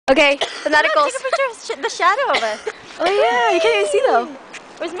Okay, fanaticals. Take a picture of the shadow of us. Oh yeah, you can't even see though.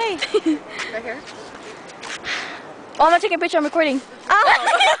 Where's me? Right here. Oh, I'm not taking a picture, I'm recording. Oh!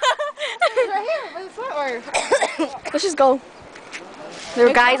 Right here, by the front or? Let's just go.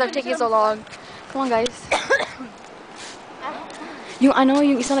 The guys are taking so long. Come on, guys. I know,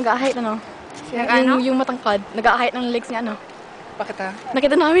 yung isa nag-ahit, ano? Yung matangkad, nag-ahit ng legs niya, ano? Bakit ah?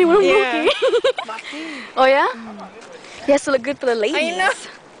 Nakita namin, walang Yeah. Bakit? Oh yeah? He has to look good for the ladies. I know.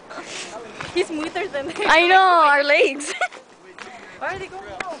 He's smoother than them. I know, our legs. Why are they going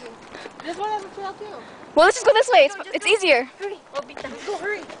now? This one has a trail too. Well, let's just go this way. It's easier. Hurry. Oh, beat them. Go,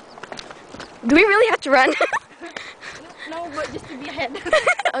 hurry. Do we really have to run? No, but just to be ahead.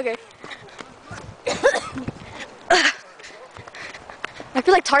 Okay. I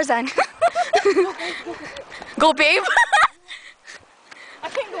feel like Tarzan. Go, babe. I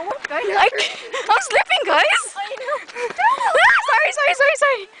can't go up, guys. I'm slipping, guys. I know.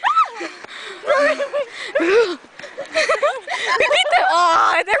 Sorry. We beat them.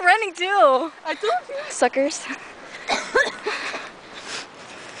 Oh, they're running too. I told you. Suckers.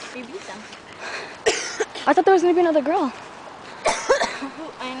 We beat them. I thought there was gonna be another girl.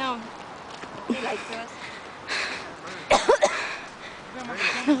 I know. He likes us.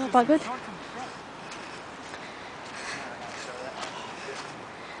 Nakakapagod.